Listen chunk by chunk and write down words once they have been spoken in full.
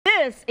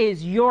this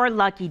is your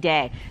lucky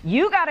day.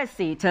 You got a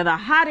seat to the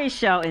hottest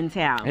show in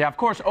town. Yeah, of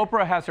course,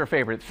 Oprah has her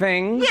favorite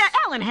things.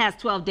 Yeah, Ellen has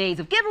 12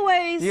 days of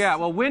giveaways. Yeah,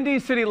 well, Windy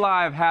City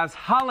Live has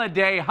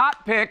holiday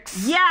hot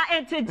picks. Yeah,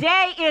 and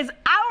today is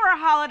our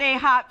holiday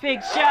hot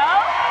picks show.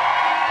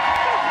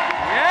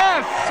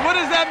 Yes, what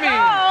does that mean?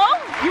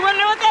 So, you want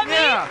to know what that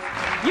means? Yeah.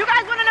 You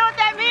guys want to know what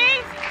that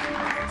means?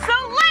 So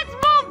let's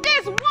move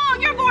this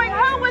wall. You're going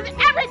home with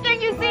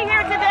everything you see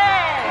here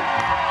today.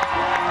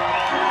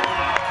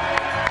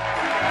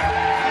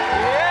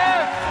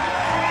 Yes.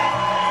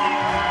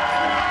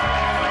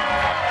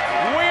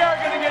 We are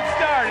going to get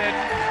started.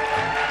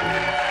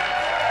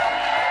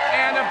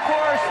 And of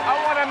course, I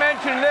want to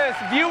mention this.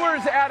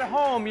 Viewers at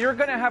home, you're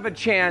going to have a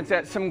chance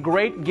at some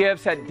great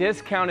gifts at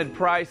discounted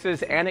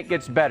prices, and it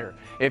gets better.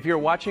 If you're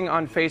watching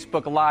on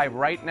Facebook Live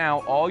right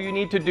now, all you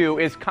need to do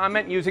is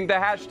comment using the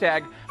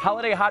hashtag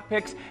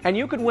HolidayHotPicks, and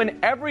you could win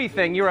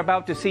everything you're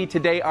about to see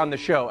today on the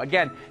show.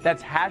 Again,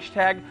 that's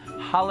hashtag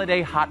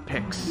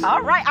HolidayHotPicks.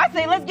 All right, I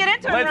say let's get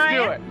into it, Let's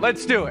Ryan. do it.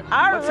 Let's do it.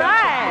 All Let's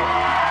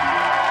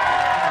right.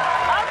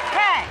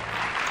 Okay.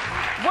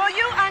 Will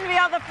you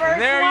unveil the first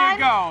There one?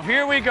 you go.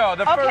 Here we go.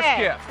 The first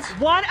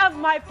gift. One of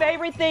my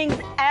favorite things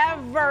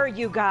ever,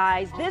 you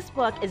guys. This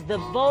book is the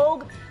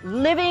Vogue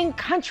Living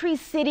Country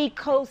City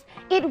Coast.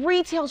 It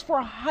retails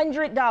for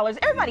 $100.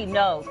 Everybody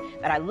knows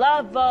that I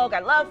love Vogue, I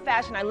love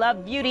fashion, I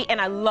love beauty, and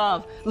I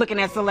love looking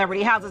at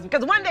celebrity houses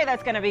because one day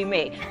that's going to be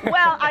me.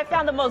 Well, I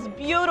found the most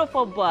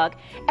beautiful book,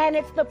 and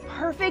it's the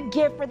perfect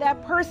gift for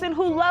that person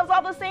who loves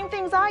all the same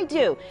things I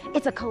do.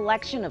 It's a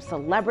collection of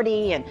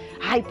celebrity and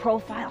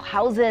high-profile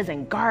houses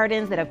and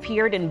gardens that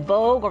appeared in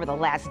Vogue over the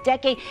last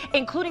decade,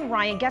 including,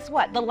 Ryan, guess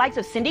what? The likes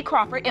of Cindy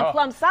Crawford and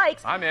Plum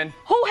Sykes. I'm in.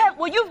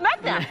 Well, you've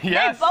met them.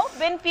 Yes. They've both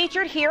been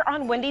featured here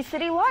on Windy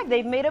City Live.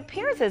 They've made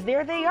appearances.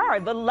 There they are.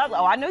 The lovely.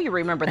 Oh, I know you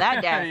remember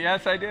that, Dad.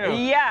 Yes, I do.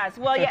 Yes.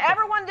 Well, you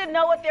ever wanted to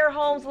know what their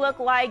homes look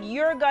like?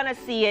 You're going to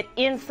see it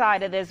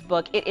inside of this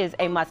book. It is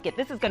a must-get.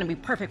 This is going to be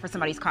perfect for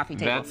somebody's coffee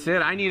table. That's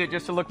it. I need it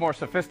just to look more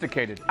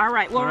sophisticated. All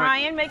right. Well, All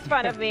right. Ryan makes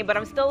fun of me, but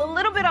I'm still a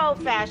little bit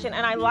old-fashioned,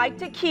 and I like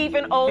to keep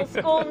an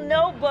old-school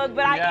notebook,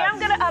 but I am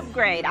going to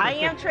upgrade. I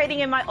am trading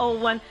in my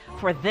old one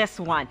for this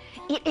one.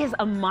 It is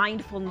a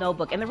mindful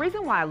notebook, and the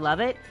reason why I love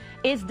it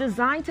is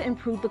designed to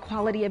improve the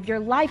quality of your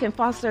life and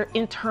foster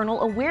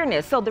internal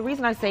awareness. So the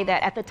reason I say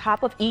that, at the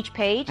top of each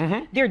page,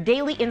 there are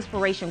daily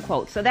inspiration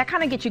quotes. So that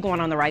kind of gets you going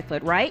on the right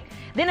foot, right?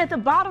 Then at the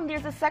bottom,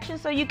 there's a section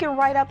so you can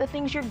write out the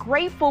things you're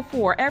grateful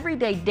for,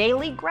 everyday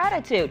daily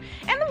gratitude.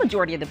 And the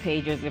majority of the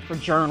pages are for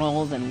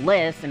journals and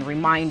lists and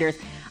reminders.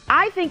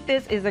 I think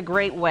this is a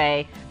great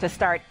way to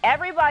start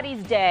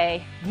everybody's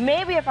day.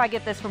 Maybe if I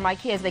get this for my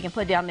kids, they can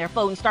put down their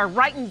phone and start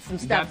writing some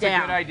stuff down.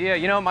 That's a good idea.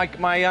 You know,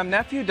 my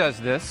nephew does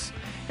this,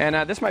 and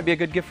this might be a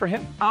good gift for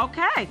him.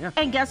 Okay. Yeah.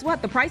 And guess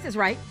what? The price is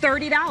right.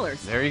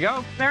 $30. There you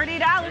go. $30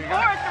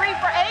 for 3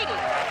 for $80.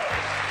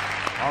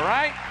 All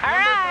right. All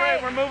right.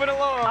 Number 3, we're moving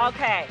along.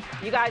 Okay.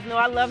 You guys know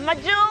I love my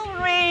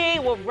jewelry.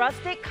 Well,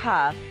 Rustic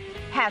Cuff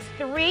has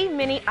 3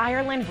 mini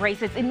Ireland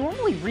bracelets. It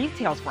normally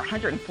retails for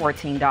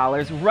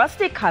 $114.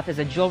 Rustic Cuff is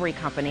a jewelry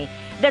company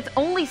that's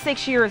only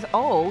 6 years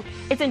old.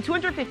 It's in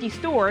 250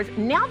 stores.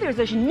 Now there's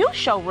a new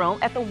showroom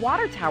at the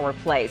Water Tower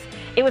Place.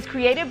 It was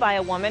created by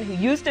a woman who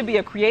used to be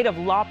a creative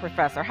law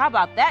professor. How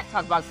about that?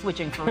 Talk about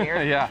switching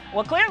careers. Yeah.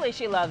 Well, clearly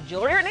she loves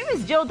jewelry. Her name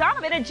is Jill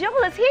Donovan, and Jill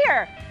is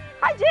here.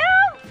 Hi,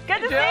 Jill. Good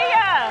to see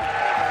you.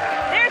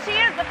 There she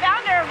is, the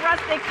founder of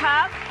Rustic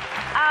Cuff.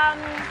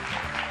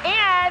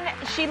 And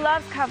she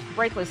loves cuff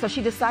bracelets, so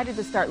she decided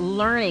to start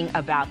learning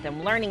about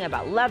them, learning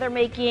about leather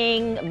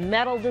making,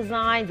 metal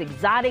designs,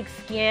 exotic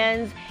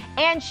skins,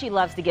 and she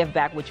loves to give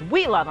back, which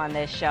we love on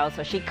this show,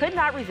 so she could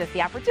not resist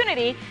the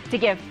opportunity to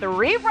give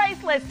 3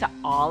 bracelets to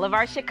all of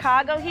our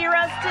Chicago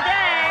heroes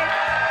today.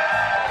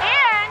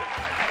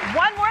 And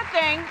one more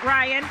thing,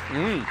 Ryan,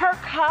 her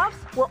cuffs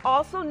were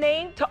also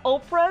named to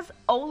Oprah's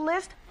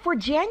O-List for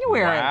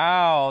January.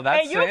 Wow,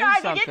 that's and you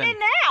guys are getting it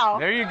now.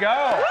 There you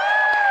go. Woo!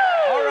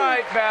 All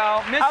right,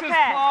 Val.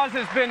 Mrs. Claus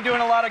has been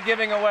doing a lot of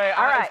giving away.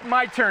 All right. It's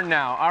my turn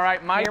now. All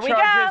right, my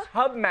charger is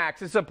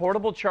HubMax. It's a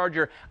portable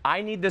charger.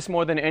 I need this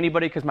more than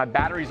anybody because my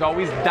battery's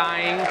always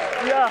dying.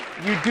 Yeah.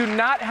 You do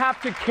not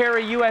have to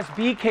carry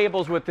USB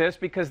cables with this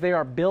because they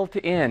are built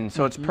in.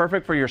 So it's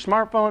perfect for your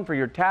smartphone, for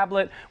your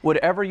tablet,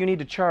 whatever you need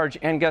to charge.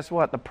 And guess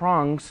what? The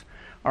prongs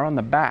are on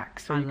the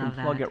back, so you can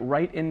plug it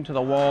right into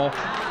the wall.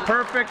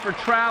 Perfect for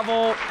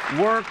travel,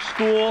 work,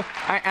 school.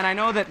 And I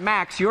know that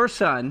Max, your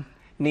son,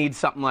 needs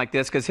something like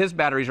this because his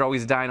batteries are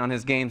always dying on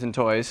his games and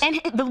toys. And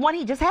the one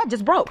he just had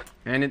just broke.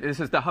 And this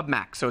is the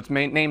HubMax, so it's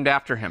named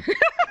after him.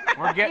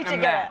 We're getting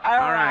him that. All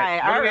right.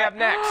 What do we have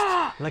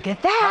next? Look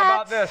at that. How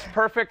about this?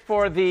 Perfect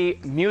for the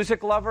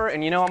music lover,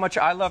 and you know how much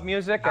I love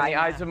music and the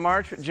Ides of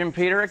March. Jim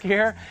Peterick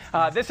here.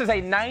 This is a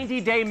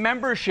 90-day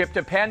membership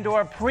to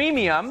Pandora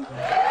Premium.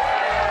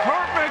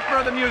 Perfect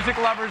for the music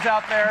lovers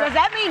out there. Does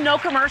that mean no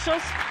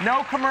commercials?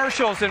 No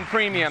commercials in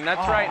premium.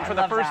 That's right. And for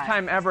the first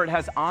time ever, it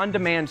has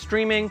on-demand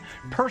streaming,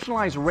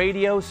 personalized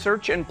radio,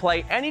 search and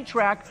play any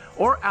track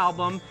or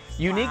album,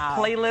 unique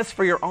playlists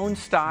for your own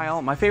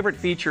style. My favorite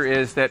feature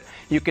is that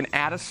you can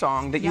add a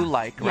song that you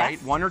like,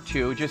 right? One or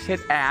two. Just hit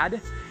add,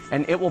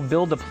 and it will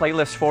build a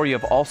playlist for you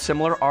of all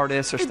similar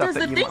artists or stuff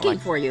that you might like. It does the thinking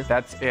for you.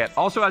 That's it.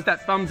 Also has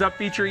that thumbs up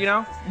feature, you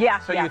know? Yeah.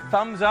 So you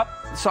thumbs up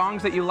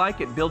songs that you like,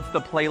 it builds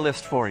the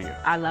playlist for you.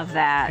 I love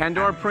that.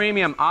 Pandora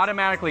Premium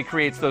automatically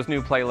creates those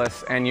new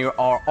playlists, and you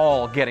are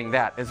all getting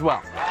that as well.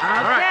 Okay.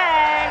 All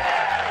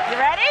right. You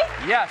ready?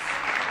 Yes.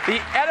 The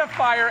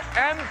Edifier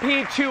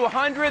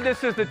MP200.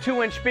 This is the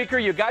 2-inch speaker.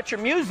 You got your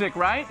music,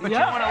 right? But you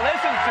want to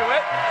listen to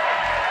it.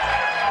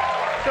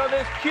 So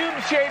this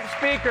cube-shaped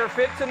speaker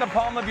fits in the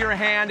palm of your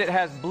hand. It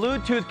has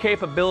Bluetooth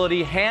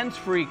capability,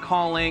 hands-free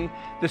calling.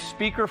 The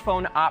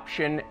speakerphone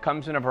option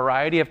comes in a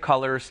variety of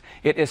colors.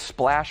 It is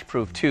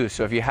splash-proof too.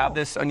 So if you have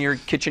this on your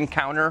kitchen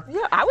counter,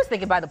 I was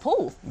thinking by the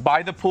pool.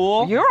 By the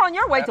pool. You're on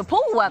your way to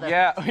pool weather.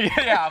 Yeah.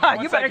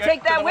 You better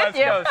take that with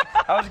you.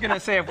 I was going to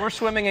say, if we're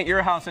swimming at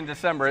your house in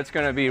December, it's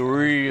going to be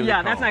really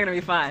cold. That's not going to be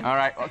fun. All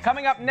right. Well,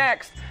 coming up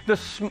next,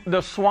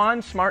 the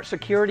Swan Smart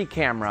Security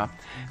Camera.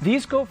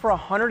 These go for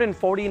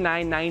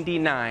 $149.99.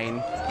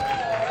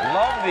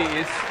 Love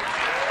these.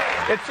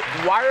 It's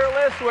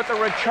wireless with a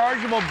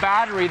rechargeable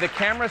battery. The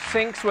camera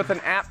syncs with an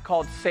app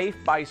called Safe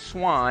by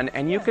Swan,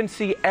 and you can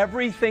see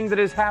everything that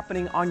is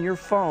happening on your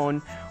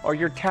phone or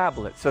your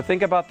tablet. So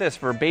think about this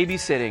for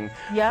babysitting,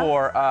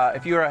 for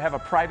if you have a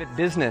private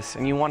business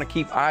and you want to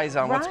keep eyes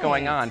on what's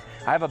going on.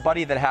 I have a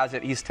buddy that has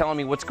it. He's telling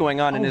me what's going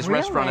on in his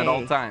restaurant at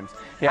all times.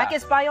 I can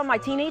spy on my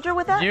teenager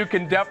with that? You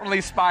can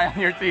definitely spy on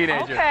your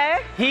teenager. Okay.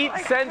 Heat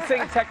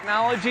sensing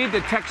technology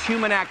detects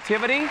human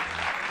activity.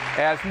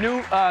 As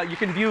new, you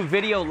can view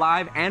video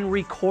live and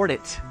record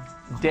it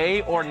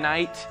day or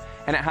night,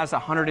 and it has a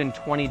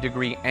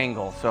 120-degree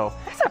angle. So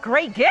that's a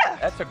great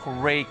gift. That's a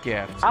great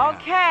gift.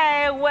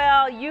 Okay,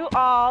 well, you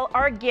all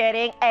are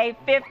getting a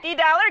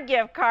 $50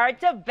 gift card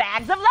to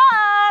Bags of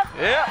Love.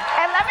 Yeah.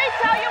 And let me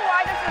tell you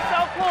why this is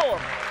so cool.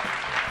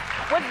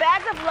 With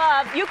Bags of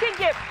Love, you can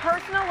get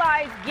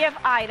personalized gift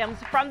items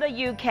from the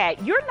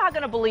UK. You're not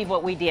going to believe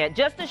what we did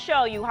just to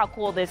show you how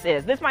cool this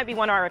is. This might be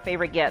one of our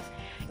favorite gifts.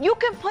 You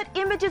can put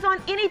images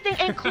on anything,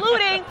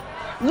 including,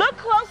 look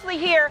closely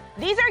here,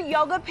 these are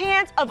yoga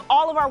pants of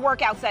all of our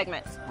workout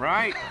segments.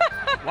 Right.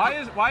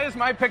 Why is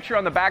my picture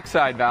on the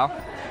backside, Val?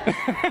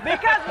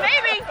 Because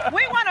maybe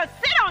we want to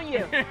sit on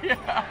you.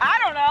 I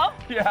don't know.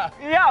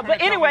 Yeah,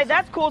 but anyway,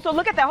 that's cool. So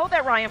look at that. Hold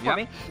that, Ryan, for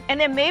me. And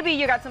then maybe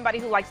you got somebody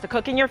who likes to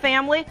cook in your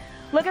family.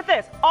 Look at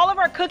this. All of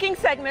our cooking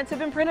segments have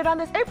been printed on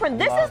this apron.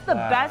 This is the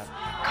best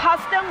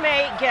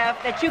custom-made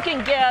gift that you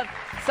can give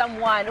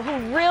someone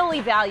who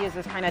really values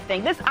this kind of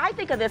thing. I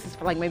think of this as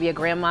for like maybe a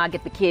grandma,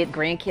 get the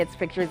grandkids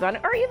pictures on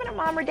it, or even a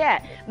mom or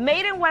dad.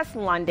 Made in West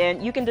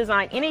London. You can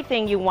design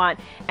anything you want,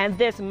 and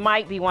this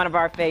might be one of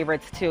our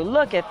favorites too.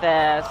 Look at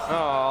this.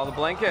 Oh, the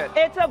blanket.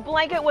 It's a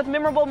blanket with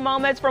memorable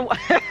moments from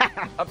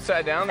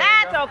upside down.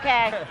 That's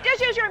okay.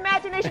 Just use your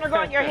imagination or go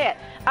on your head.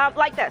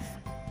 Like this.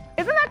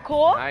 Isn't that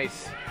cool?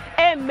 Nice.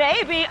 And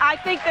maybe I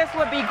think this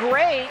would be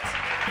great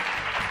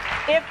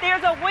if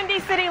there's a Windy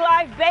City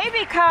Live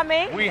baby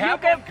coming. We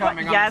have one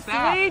coming on the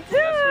staff. Yes, we do.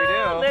 Yes, we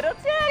do. Little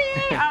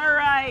Teddy. All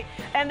right.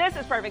 And this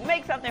is perfect.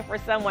 Make something for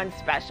someone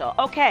special.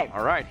 Okay.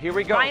 All right, here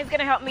we go. Ryan's going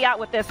to help me out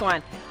with this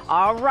one.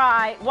 All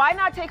right. Why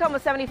not take home a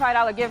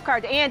 $75 gift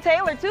card to Ann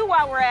Taylor, too,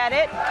 while we're at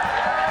it?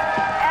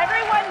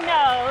 Everyone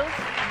knows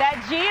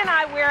that G and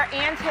I wear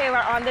Ann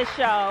Taylor on the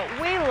show.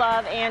 We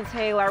love Ann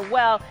Taylor.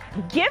 Well,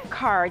 gift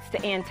cards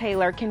to Ann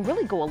Taylor can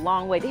really go a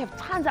long way. They have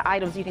tons of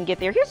items you can get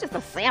there. Here's just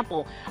a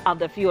sample of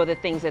the few of the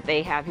things that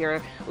they have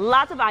here.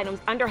 Lots of items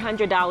under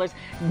 $100.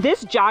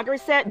 This jogger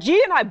set,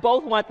 G and I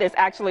both want this,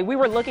 actually. We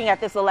were looking at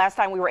this the last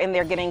time we were in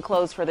there getting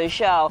clothes for the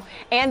show.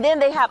 And then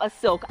they have a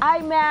silk eye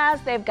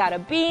mask. They've got a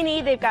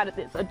beanie. They've got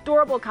this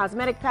adorable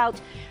cosmetic pouch.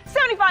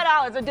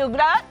 $75 a do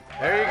that.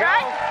 There you go.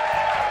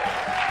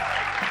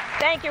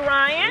 Thank you,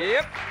 Ryan.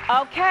 Yep.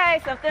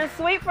 Okay, something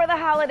sweet for the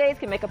holidays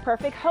can make a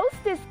perfect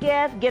hostess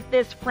gift. Get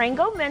this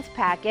Frango Mints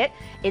packet.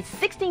 It's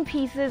 16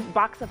 pieces,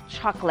 box of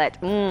chocolate.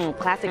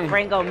 Classic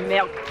Frango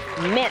milk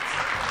mints.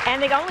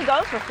 And it only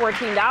goes for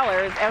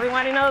 $14.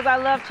 Everyone who knows I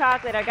love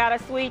chocolate. I got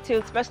a sweet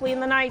tooth, especially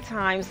in the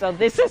nighttime. So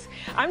this is,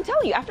 I'm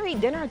telling you, after I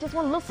eat dinner, I just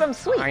want a little something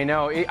sweet. I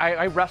know.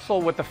 I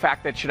wrestle with the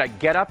fact that should I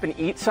get up and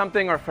eat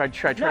something, or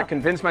should I try to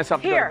convince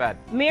myself to go to bed?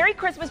 Merry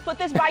Christmas. Put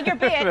this by your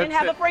bed and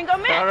have a Frango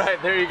Mint. All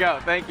right, there you go.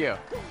 Thank you.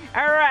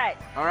 All right.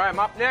 All right, I'm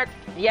up next.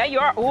 Yeah, you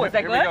are. Ooh, is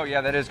that good? Here we go.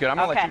 Yeah, that is good. I'm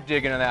going to let you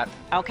dig into that.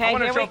 Okay. I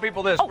want to show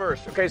people this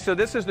first. Okay, so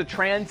this is the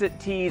Transit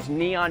Tees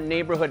Neon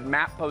Neighborhood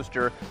Map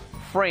Poster,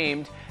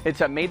 framed. It's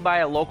made by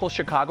a local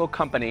Chicago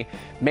company,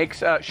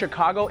 makes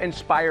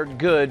Chicago-inspired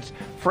goods.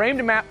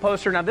 Framed map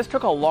poster. Now, this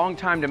took a long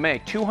time to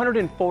make.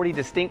 240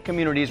 distinct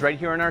communities right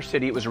here in our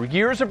city. It was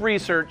years of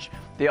research.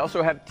 They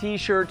also have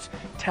T-shirts,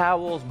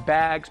 towels,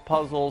 bags,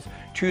 puzzles,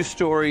 2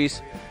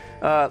 stories.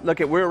 Look,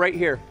 we're right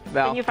here,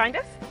 Val. Can you find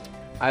us?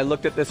 I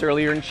looked at this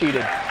earlier and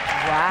cheated.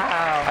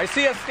 Wow. I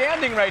see us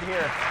standing right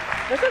here.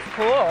 This is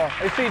cool.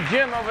 I see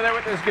Jim over there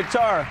with his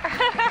guitar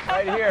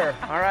right here.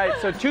 All right,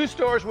 so 2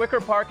 stores, Wicker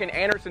Park and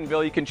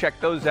Andersonville. You can check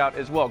those out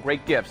as well.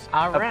 Great gifts.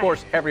 All right. Of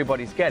course,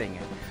 everybody's getting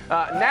it.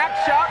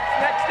 Knack Shop,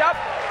 next up.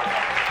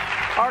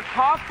 Our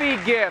coffee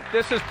gift.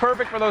 This is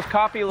perfect for those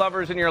coffee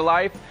lovers in your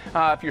life.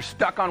 If you're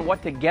stuck on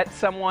what to get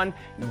someone,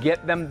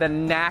 get them the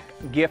Knack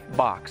gift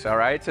box, all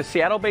right? It's a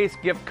Seattle-based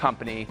gift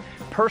company,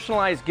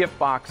 personalized gift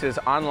boxes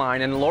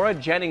online. And Laura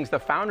Jennings, the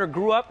founder,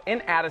 grew up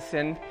in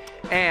Addison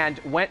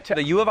and went to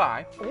the U of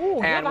I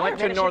and went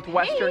to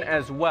Northwestern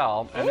as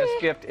well. And this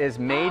gift is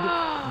made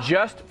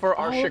just for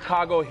our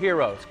Chicago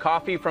heroes.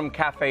 Coffee from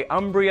Cafe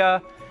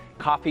Umbria,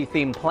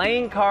 coffee-themed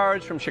playing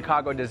cards from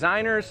Chicago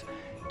designers,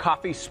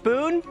 coffee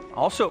spoon,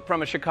 also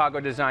from a Chicago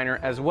designer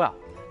as well.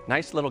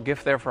 Nice little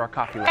gift there for our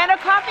coffee lovers. And a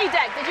coffee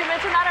deck. Did you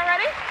mention that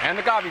already? And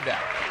the coffee deck.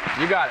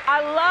 You got it.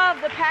 I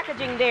love the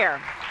packaging there.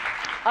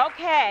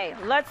 Okay,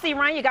 let's see,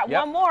 Ryan, you got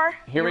one more.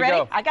 Here we ready?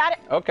 go. I got it.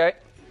 Okay.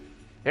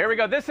 Here we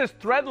go. This is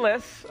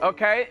Threadless,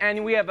 okay?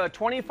 And we have a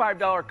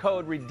 $25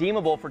 code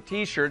redeemable for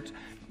t-shirts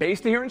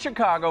based here in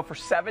Chicago for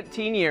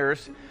 17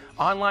 years.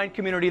 Online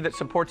community that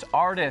supports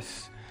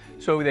artists.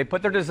 So they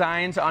put their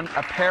designs on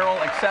apparel,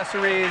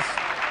 accessories,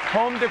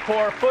 home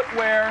decor,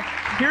 footwear.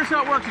 Here's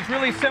how it works. It's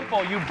really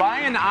simple. You buy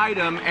an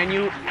item and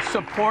you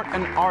support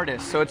an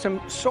artist. So it's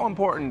so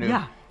important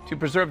to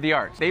preserve the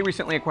arts. They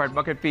recently acquired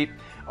Bucket Feet.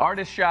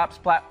 Artist shops,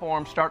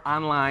 platforms, start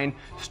online,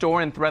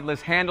 store and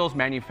Threadless handles,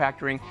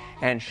 manufacturing,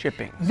 and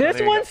shipping.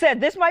 This one said,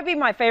 this might be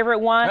my favorite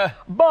one,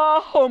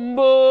 bah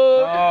humbug.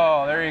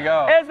 Oh, there you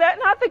go. Is that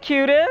not the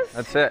cutest?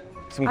 That's it.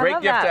 Some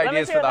great gift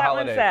ideas for the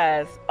holidays.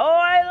 Says. Oh,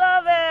 I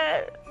love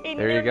it.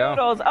 There you go.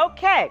 Noodles.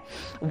 Okay.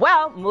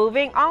 Well,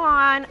 moving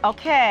on.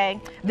 Okay.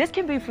 This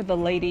can be for the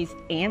ladies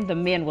and the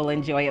men will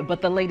enjoy it,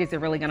 but the ladies are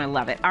really going to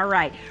love it. All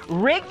right.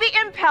 Rigby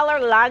Impeller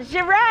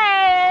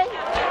lingerie.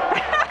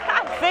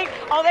 See?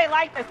 Oh, they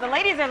like this. The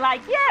ladies are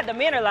like, yeah. The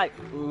men are like,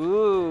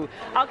 ooh.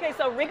 Okay,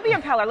 so Rigby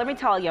Impeller, let me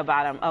tell you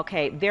about them.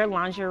 Okay, their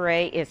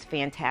lingerie is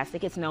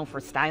fantastic. It's known for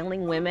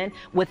styling women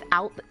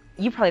without,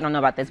 you probably don't know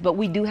about this, but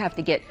we do have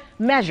to get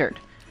measured.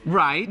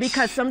 Right.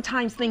 Because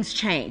sometimes things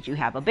change. You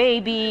have a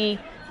baby,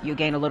 you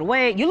gain a little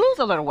weight, you lose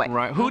a little weight.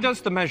 Right. Who does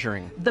the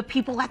measuring? The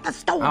people at the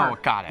store. Oh,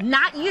 got it.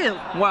 Not you.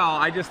 Well,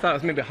 I just thought it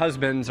was maybe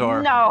husbands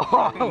or... No.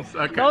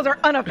 Okay. Those are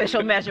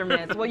unofficial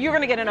measurements. Well, you're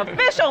going to get an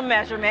official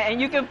measurement,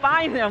 and you can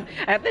find them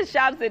at the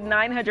shops at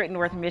 900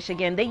 North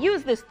Michigan. They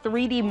use this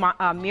 3D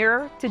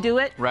mirror to do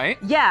it. Right.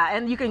 Yeah,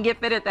 and you can get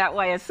fitted that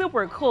way. It's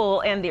super cool.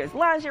 And there's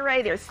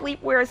lingerie, there's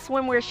sleepwear,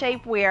 swimwear,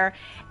 shapewear.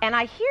 And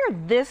I hear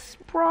this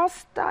bra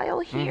style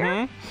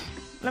here.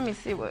 Let me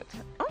see what...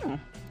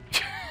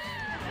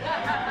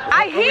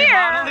 I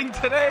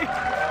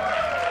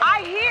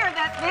hear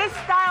that this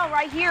style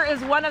right here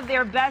is one of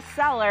their best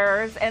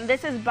sellers, and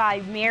this is by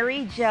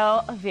Mary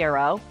Jo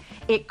Avero.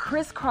 It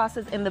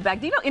crisscrosses in the back.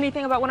 Do you know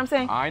anything about what I'm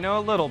saying? I know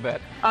a little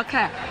bit.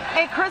 Okay.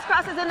 It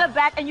crisscrosses in the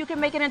back, and you can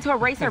make it into a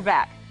racer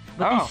back.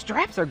 But these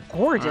straps are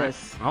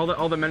gorgeous. Right.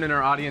 All the men in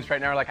our audience right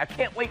now are like, I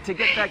can't wait to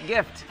get that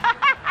gift.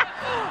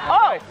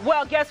 Oh,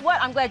 well, guess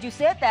what? I'm glad you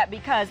said that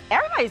because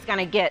everybody's going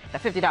to get the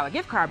 $50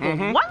 gift card, but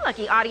one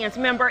lucky audience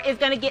member is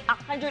going to get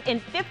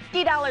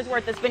 $150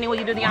 worth of spending. Will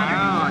you do the honor?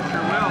 Oh, I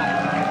sure will.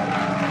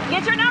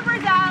 Get your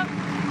numbers out.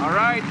 All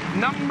right,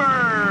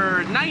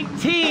 number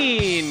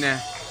 19.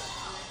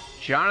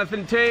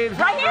 Jonathan Taves.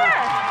 Right here.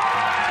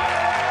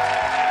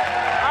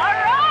 All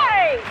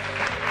right.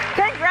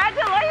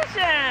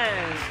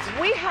 Congratulations.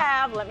 We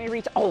have, let me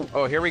reach,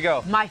 Oh, here we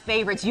go. my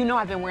favorites. You know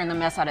I've been wearing the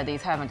mess out of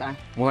these, haven't I?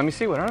 Well, let me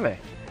see. What are they?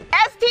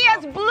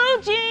 STS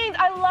Blue Jeans.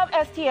 I love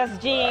STS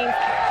jeans.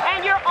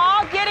 And you're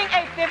all getting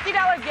a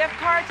 $50 gift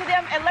card to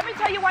them. And let me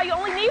tell you why you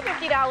only need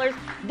 $50.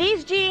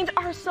 These jeans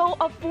are so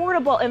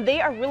affordable, and they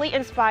are really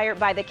inspired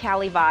by the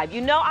Cali vibe.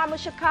 You know, I'm a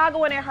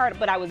Chicagoan at heart,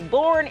 but I was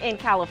born in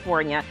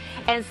California.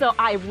 And so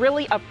I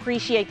really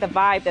appreciate the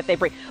vibe that they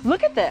bring.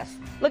 Look at this.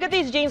 Look at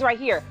these jeans right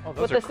here. Oh,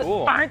 those are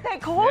cool. Aren't they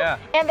cool? Yeah.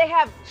 And they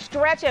have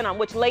stretch in them,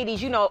 which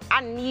ladies, you know, I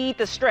need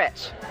the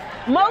stretch.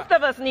 Most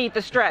of us need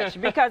the stretch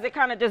because it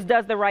kind of just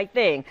does the right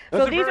thing.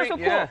 So these are so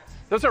cool. Yeah.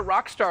 Those are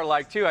rock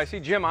star-like too. I see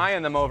Jim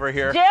eyeing them over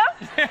here. Jim?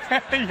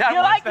 Yeah,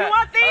 you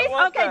want these?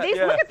 Okay, these.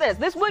 Look at this.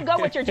 This would go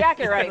with your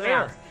jacket right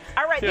now.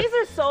 All right, these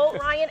are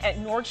sold, Ryan, at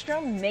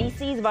Nordstrom,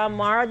 Macy's, Von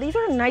Maur. These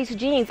are nice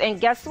jeans, and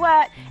guess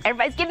what?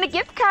 Everybody's getting a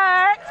gift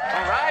card.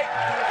 All right.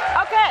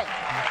 Okay.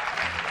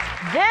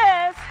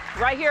 This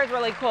right here is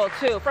really cool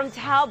too. From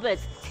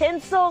Talbot's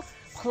Tinsel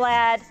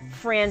Plaid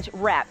Fringe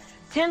Wrap.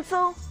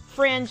 Tinsel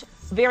Fringe,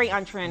 very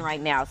on trend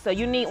right now. So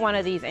you need one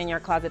of these in your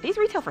closet. These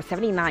retail for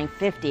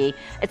 $79.50.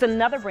 It's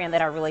another brand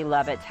that I really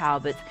love at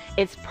Talbot's.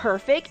 It's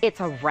perfect. It's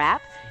a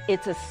wrap.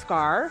 It's a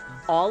scarf,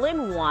 all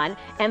in one,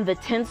 and the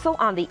tinsel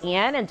on the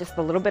end and just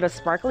a little bit of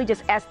sparkly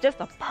just adds just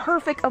a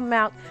perfect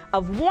amount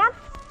of warmth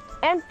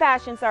and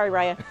fashion, sorry,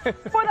 Ryan,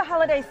 for the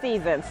holiday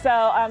season.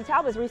 So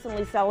Talbot's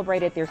recently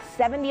celebrated their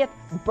 70th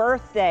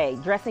birthday,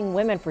 dressing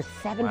women for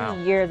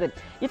 70 years. And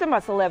you're talking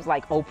about celebs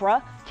like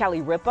Oprah,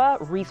 Kelly Ripa,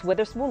 Reese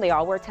Witherspoon. They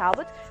all wear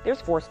Talbots.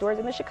 There's 4 stores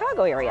in the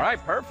Chicago area. All right,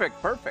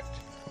 perfect, perfect.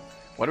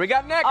 What do we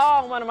got next?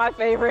 Oh, one of my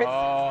favorites.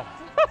 Oh,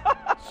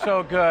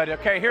 so good.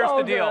 Okay, here's So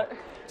the deal. good.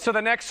 So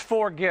the next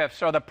 4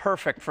 gifts are the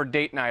perfect for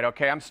date night,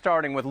 okay? I'm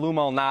starting with Lou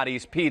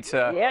Malnati's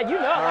pizza. Yeah, you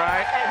know. All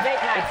right? At date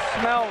night.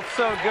 It smells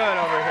so good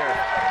over here.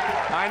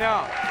 I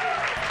know.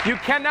 You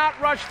cannot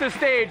rush the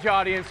stage,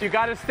 audience. You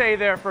got to stay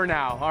there for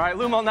now. All right,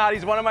 Lou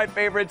Malnati's one of my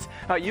favorites.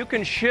 You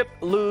can ship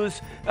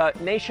Lou's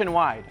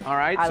nationwide. All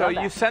right, I so love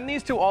that. you send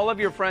these to all of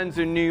your friends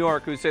in New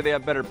York who say they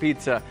have better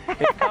pizza.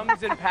 It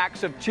comes in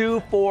packs of 2,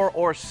 4,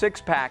 or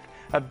 6-pack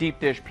of deep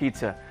dish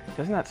pizza.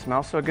 Doesn't that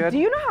smell so good? Do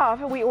you know how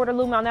often we order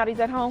Lou Malnati's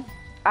at home?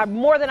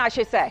 More than I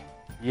should say.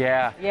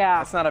 Yeah,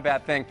 that's not a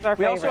bad thing. It's our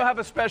We also favorite. have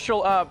a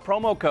special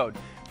promo code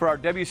for our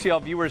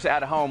WCL viewers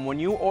at home. When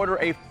you order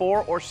a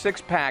 4 or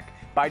 6-pack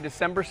by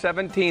December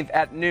 17th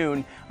at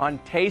noon on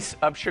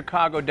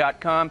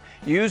tasteofchicago.com,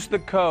 use the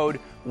code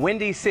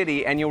Windy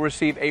City and you'll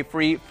receive a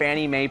free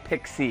Fannie Mae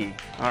Pixie.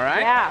 All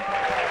right?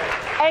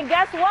 Yeah. And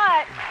guess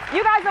what?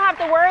 You guys don't have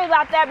to worry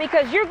about that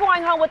because you're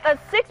going home with a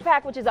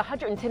 6-pack, which is a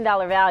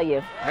 $110 value.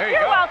 There you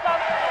You're go.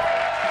 welcome.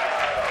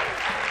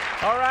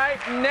 All right,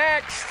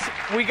 next,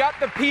 we got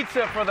the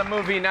pizza for the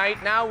movie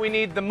night. Now we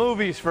need the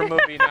movies for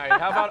movie night.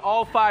 How about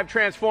all 5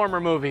 Transformer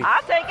movies?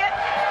 I'll take it.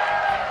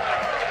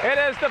 It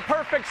is the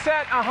perfect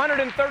set,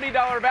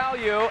 $130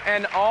 value,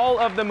 and all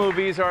of the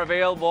movies are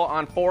available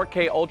on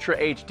 4K Ultra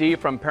HD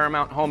from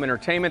Paramount Home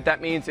Entertainment.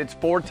 That means it's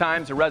 4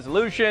 times the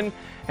resolution,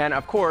 and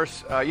of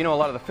course, you know a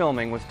lot of the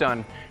filming was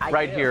done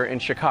right here in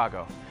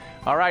Chicago.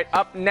 All right,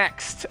 up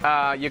next,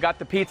 you got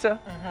the pizza,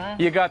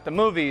 you got the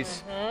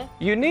movies,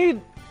 you need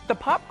the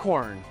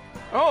popcorn.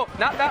 Oh,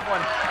 not that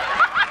one.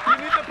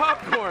 You need the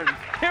popcorn.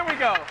 Here we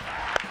go.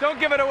 Don't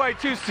give it away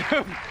too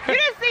soon. You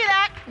didn't see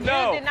that.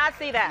 No. You did not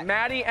see that.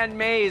 Maddie and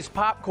May's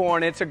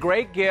popcorn. It's a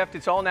great gift.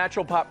 It's all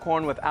natural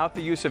popcorn without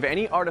the use of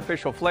any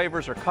artificial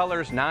flavors or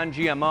colors,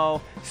 non-GMO,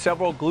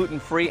 several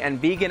gluten-free and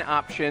vegan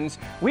options.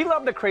 We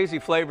love the crazy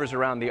flavors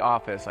around the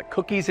office, like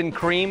cookies and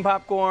cream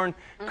popcorn,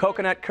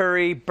 coconut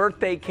curry,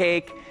 birthday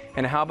cake,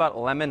 and how about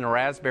lemon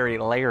raspberry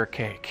layer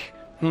cake?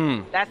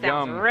 That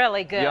sounds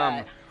really good.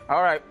 Yum.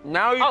 All right,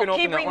 now you can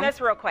open keep that reading one.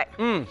 this real quick.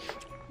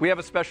 We have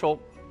a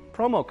special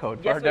promo code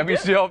for Yes, our we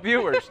do. WCL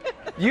viewers.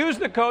 Use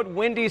the code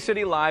Windy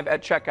City Live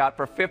at checkout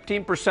for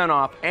 15%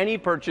 off any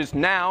purchase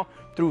now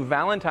through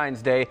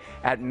Valentine's Day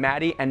at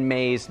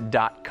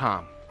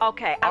maddieandmays.com.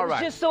 Okay, I All was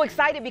right. just so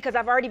excited because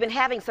I've already been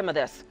having some of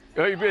this.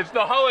 It's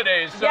the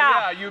holidays, so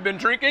Yeah. you've been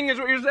drinking is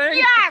what you're saying?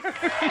 Yes!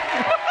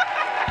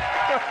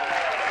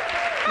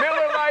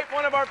 Miller Lite,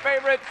 one of our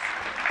favorites.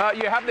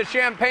 You have the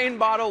champagne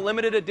bottle,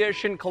 limited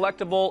edition,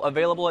 collectible,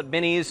 available at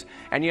Binny's,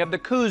 and you have the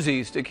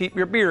koozies to keep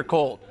your beer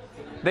cold.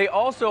 They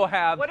also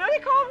have What are they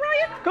called,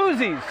 Ryan?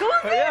 koozies.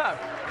 Koozies? Yeah.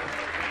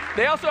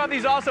 They also have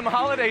these awesome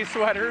holiday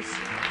sweaters.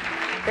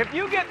 If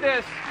you get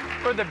this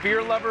for the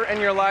beer lover in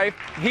your life,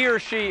 he or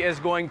she is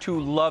going to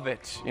love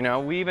it. You know,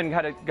 we even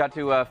got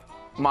to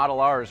model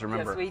ours,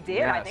 remember? Yes, we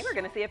did. I think we're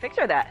going to see a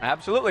picture of that.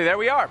 Absolutely, there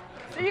we are.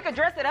 So you can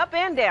dress it up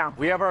and down.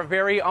 We have our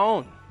very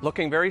own,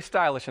 looking very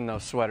stylish in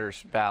those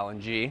sweaters, Val and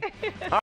G.